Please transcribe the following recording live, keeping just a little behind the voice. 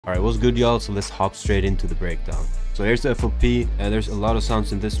Alright, what's good, y'all? So let's hop straight into the breakdown. So here's the FOP. There's a lot of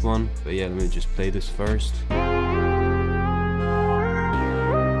sounds in this one, but yeah, let me just play this first.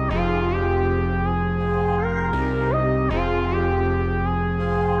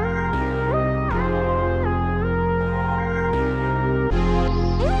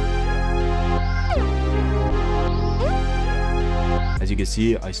 As you can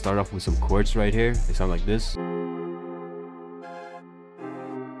see, I start off with some chords right here. They sound like this.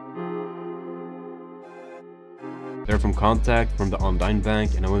 They're from Contact, from the Online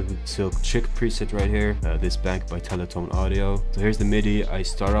Bank, and I went with Silk Chick preset right here. This bank by Teletone Audio. So here's the MIDI. I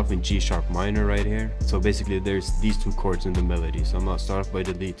start off in G sharp minor right here. So basically there's these two chords in the melody. So I'm gonna start off by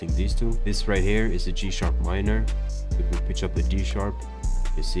deleting these two. This right here is a G sharp minor. If we pitch up the D sharp,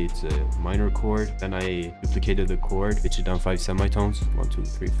 you see it's a minor chord. Then I duplicated the chord, pitched it down 5 semitones, 1, 2,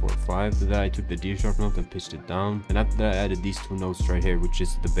 3, 4, 5. After that I took the D sharp note and pitched it down. And after that I added these two notes right here, which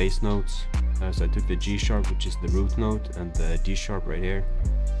is the bass notes. So I took the G sharp, which is the root note, and the D sharp right here,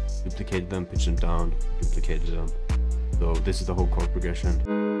 duplicated them, pitched them down, duplicated them. So this is the whole chord progression.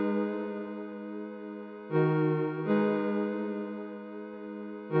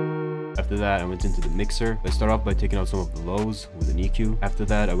 After that I went into the mixer. I start off by taking out some of the lows with an EQ. After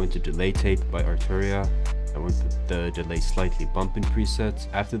that I went to delay tape by Arturia. I went with the delay slightly bumping presets.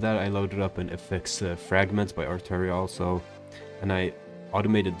 After that I loaded up an FX fragments by Arturia also, and I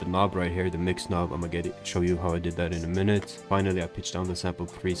automated the knob right here, the mix knob. I'm gonna show you how I did that in a minute. Finally I pitched down the sample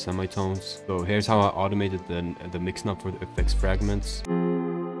 3 semitones. So here's how I automated the mix knob for the FX fragments.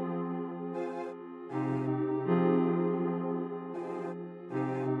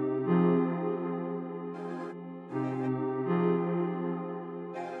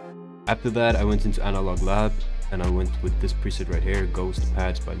 After that I went into Analog Lab and I went with this preset right here, Ghost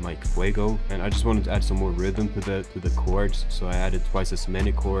Pads by Mike Fuego, and I just wanted to add some more rhythm to the chords, so I added twice as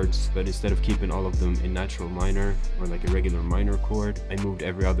many chords, but instead of keeping all of them in natural minor or like a regular minor chord, I moved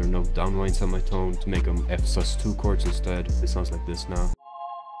every other note down 1 semitone to make them F sus2 chords instead. It sounds like this now.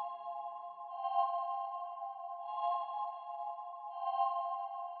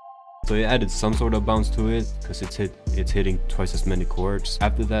 So I added some sort of bounce to it because it's hitting twice as many chords.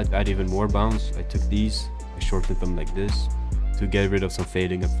 After that, to add even more bounce, I took these, I shortened them like this to get rid of some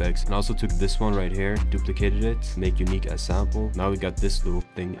fading effects, and also took this one right here, duplicated it, make unique as sample. Now we got this little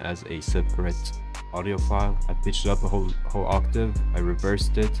thing as a separate audio file. I pitched it up a whole octave, I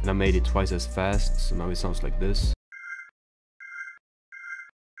reversed it, and I made it twice as fast, so now it sounds like this.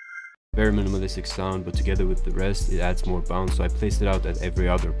 Very minimalistic sound, but together with the rest it adds more bounce, so I placed it out at every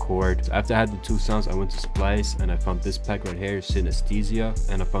other chord. So after I had the two sounds, I went to Splice and I found this pack right here, Synesthesia,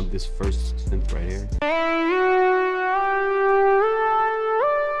 and I found this first synth right here.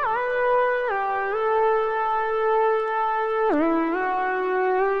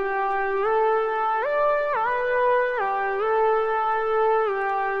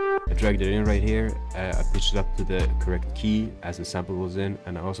 Dragged it in right here. I pitched it up to the correct key as the sample was in,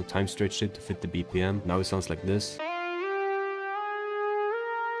 and I also time stretched it to fit the BPM. Now it sounds like this.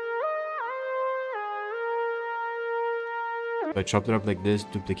 So I chopped it up like this,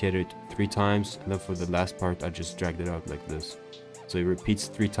 duplicated it 3 times, and then for the last part I just dragged it out like this. So it repeats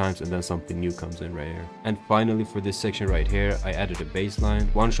 3 times and then something new comes in right here. And finally for this section right here, I added a bass line.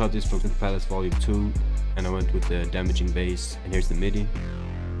 One shot is from Synth Palace Volume 2, and I went with the damaging bass, and here's the MIDI.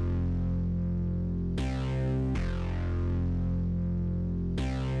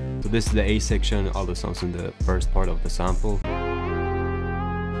 So this is the A section, all the sounds in the first part of the sample.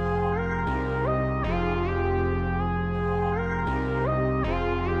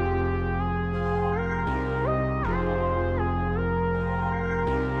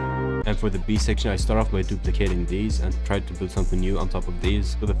 And for the B section, I start off by duplicating these and tried to build something new on top of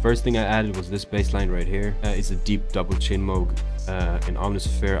these. So the first thing I added was this bass line right here. It's a deep double chain moog in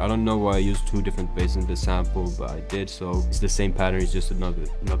Omnisphere. I don't know why I used 2 different basses in this sample, but I did. So it's the same pattern, it's just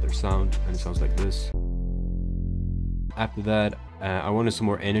another sound, and it sounds like this. After that, I wanted some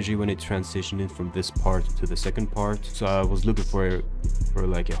more energy when it transitioned from this part to the second part, so I was looking for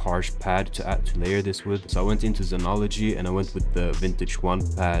like a harsh pad to layer this with. So I went into Xenology and I went with the Vintage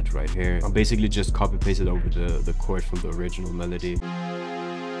 1 pad right here. I basically just copy pasted over the chord from the original melody.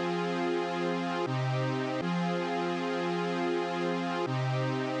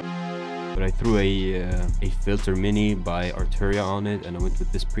 But I threw a filter mini by Arturia on it, and I went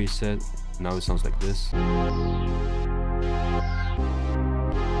with this preset. Now it sounds like this.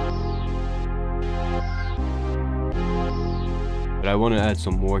 But I want to add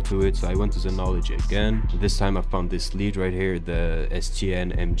some more to it, so I went to Xenology again. This time I found this lead right here, the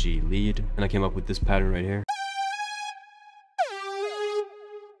STN-MG lead, and I came up with this pattern right here.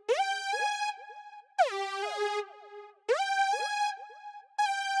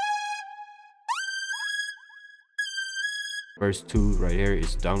 First two right here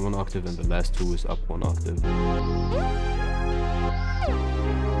is down 1 octave and the last two is up 1 octave.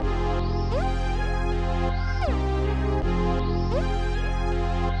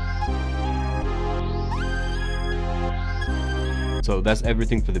 So that's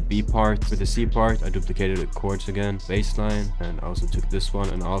everything for the B part. For the C part, I duplicated the chords again, bass line, and I also took this one,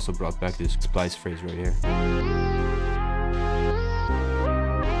 and I also brought back this splice phrase right here.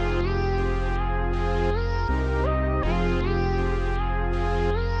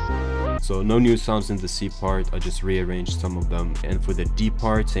 So no new sounds in the C part, I just rearranged some of them. And for the D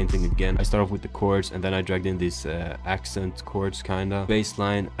part, same thing again. I start off with the chords and then I dragged in these accent chords kinda, bass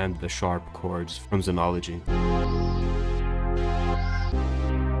line, and the sharp chords from Zonology.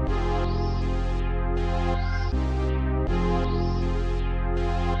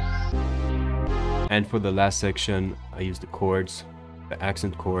 And for the last section, I used the chords, the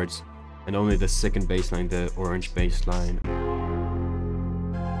accent chords, and only the second bass line, the orange bass line.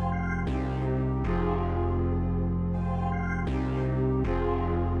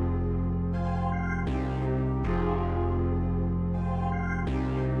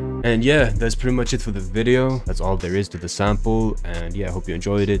 And yeah, that's pretty much it for the video. That's all there is to the sample. And yeah, I hope you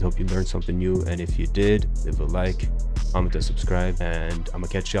enjoyed it. Hope you learned something new. And if you did, leave a like, comment, and subscribe. And I'm gonna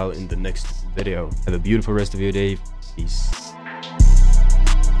catch y'all in the next video. Have a beautiful rest of your day. Peace.